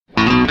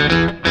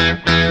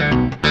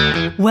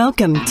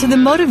Welcome to the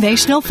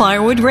Motivational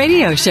Firewood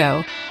Radio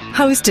Show,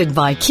 hosted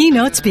by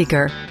keynote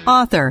speaker,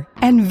 author,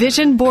 and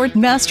Vision Board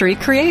Mastery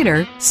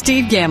creator,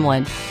 Steve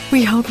Gamlin.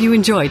 We hope you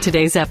enjoy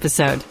today's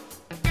episode.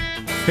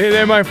 Hey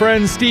there, my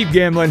friends. Steve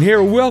Gamlin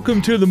here.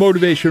 Welcome to the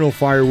Motivational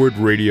Firewood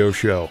Radio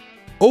Show.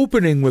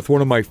 Opening with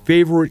one of my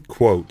favorite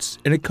quotes,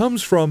 and it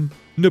comes from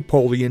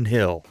Napoleon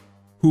Hill,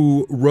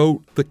 who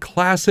wrote the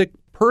classic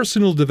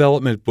personal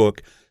development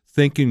book,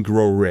 Think and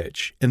Grow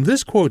Rich. And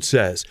this quote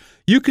says,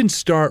 "You can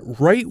start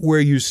right where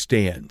you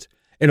stand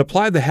and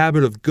apply the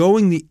habit of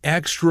going the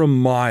extra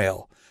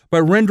mile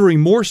by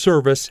rendering more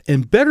service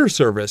and better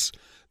service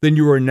than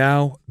you are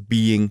now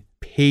being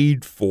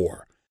paid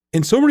for."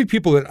 And so many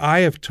people that I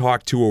have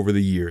talked to over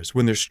the years,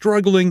 when they're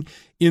struggling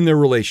in their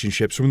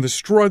relationships, when they're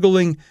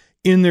struggling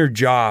in their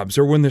jobs,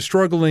 or when they're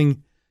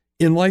struggling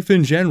in life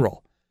in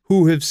general,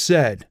 who have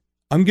said,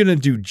 "I'm going to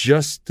do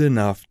just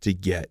enough to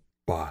get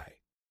by."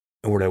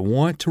 And what I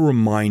want to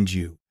remind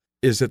you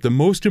is that the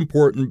most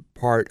important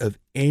part of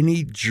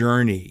any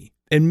journey,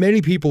 and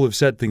many people have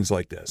said things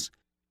like this,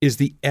 is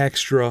the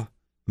extra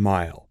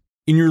mile.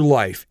 In your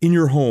life, in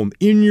your home,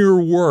 in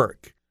your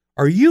work,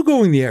 are you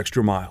going the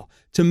extra mile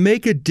to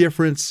make a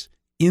difference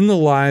in the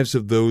lives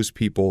of those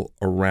people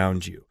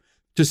around you?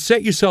 To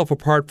set yourself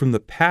apart from the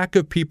pack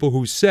of people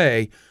who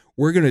say,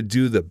 "We're going to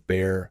do the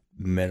bare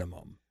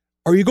minimum."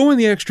 Are you going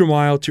the extra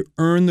mile to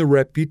earn the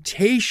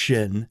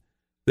reputation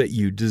that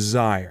you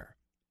desire?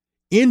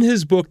 In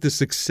his book, The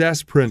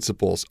Success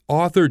Principles,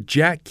 author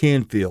Jack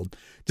Canfield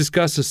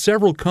discusses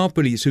several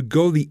companies who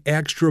go the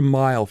extra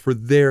mile for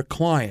their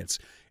clients,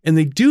 and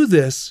they do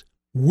this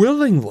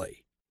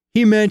willingly.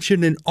 He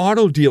mentioned an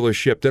auto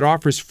dealership that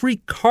offers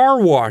free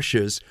car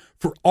washes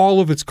for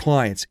all of its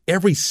clients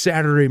every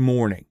Saturday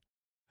morning.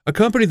 A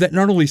company that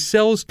not only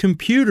sells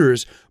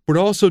computers, but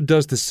also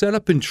does the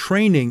setup and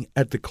training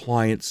at the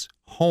clients'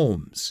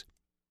 homes.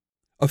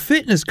 A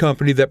fitness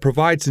company that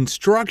provides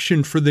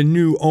instruction for the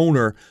new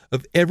owner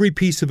of every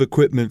piece of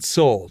equipment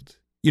sold.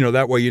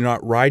 That way you're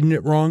not riding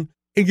it wrong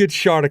and get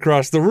shot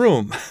across the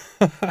room.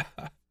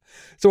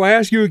 So I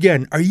ask you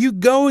again, are you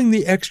going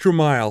the extra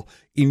mile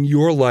in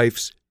your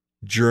life's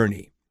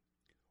journey?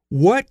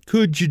 What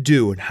could you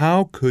do and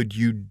how could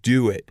you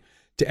do it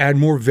to add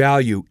more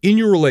value in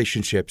your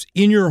relationships,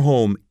 in your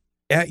home,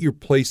 at your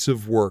place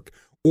of work,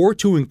 or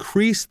to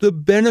increase the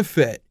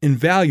benefit and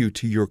value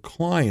to your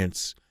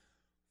clients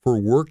for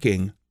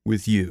working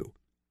with you?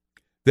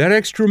 That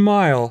extra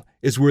mile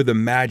is where the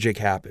magic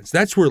happens.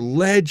 That's where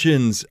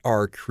legends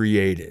are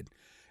created.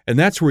 And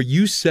that's where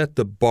you set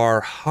the bar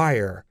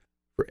higher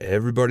for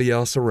everybody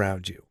else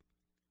around you.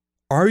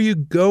 Are you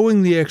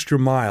going the extra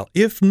mile?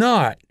 If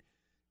not,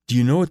 do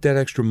you know what that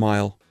extra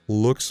mile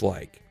looks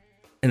like?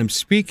 And I'm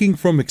speaking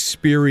from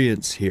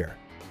experience here.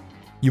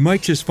 You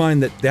might just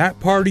find that that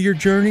part of your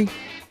journey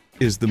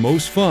is the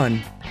most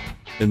fun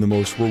and the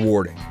most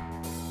rewarding.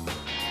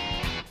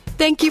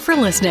 Thank you for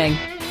listening.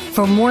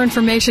 For more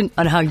information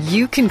on how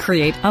you can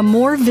create a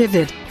more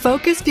vivid,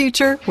 focused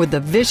future with the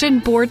Vision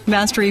Board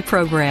Mastery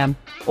Program,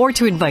 or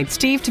to invite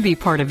Steve to be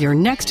part of your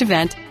next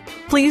event,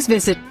 please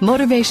visit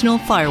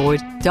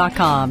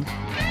motivationalfirewood.com.